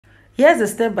Here's a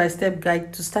step-by-step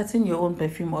guide to starting your own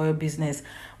perfume oil business.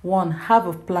 1. Have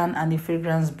a plan and a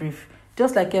fragrance brief.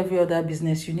 Just like every other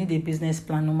business, you need a business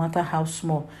plan, no matter how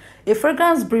small. A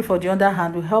fragrance brief, on the other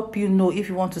hand, will help you know if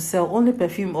you want to sell only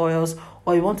perfume oils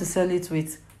or you want to sell it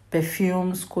with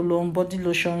perfumes, cologne, body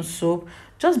lotion, soap.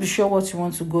 Just be sure what you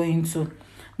want to go into.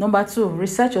 Number 2,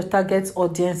 research your target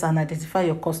audience and identify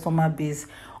your customer base.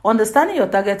 Understanding your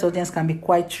target audience can be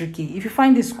quite tricky. If you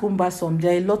find this cumbersome,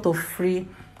 there are a lot of free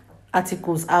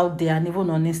articles out there and even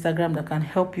on Instagram that can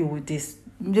help you with this.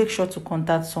 Make sure to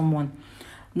contact someone.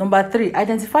 Number 3,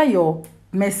 identify your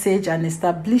message and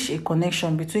establish a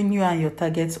connection between you and your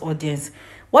target audience.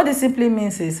 What this simply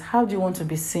means is, how do you want to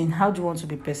be seen? How do you want to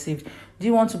be perceived? Do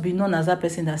you want to be known as that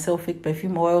person that sells fake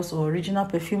perfume oils or original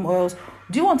perfume oils?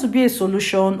 Do you want to be a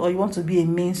solution or you want to be a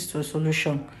means to a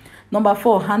solution? Number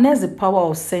 4, harness the power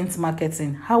of scent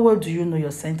marketing. How well do you know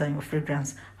your scent and your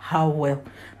fragrance? How well?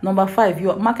 Number 5,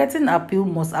 your marketing appeal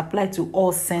must apply to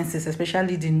all senses,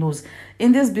 especially the nose.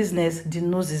 In this business, the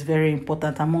nose is very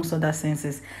important amongst other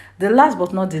senses. The last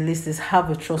but not the least is have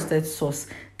a trusted source.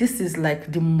 This is like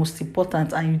the most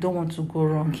important and you don't want to go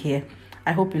wrong here.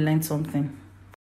 I hope you learned something.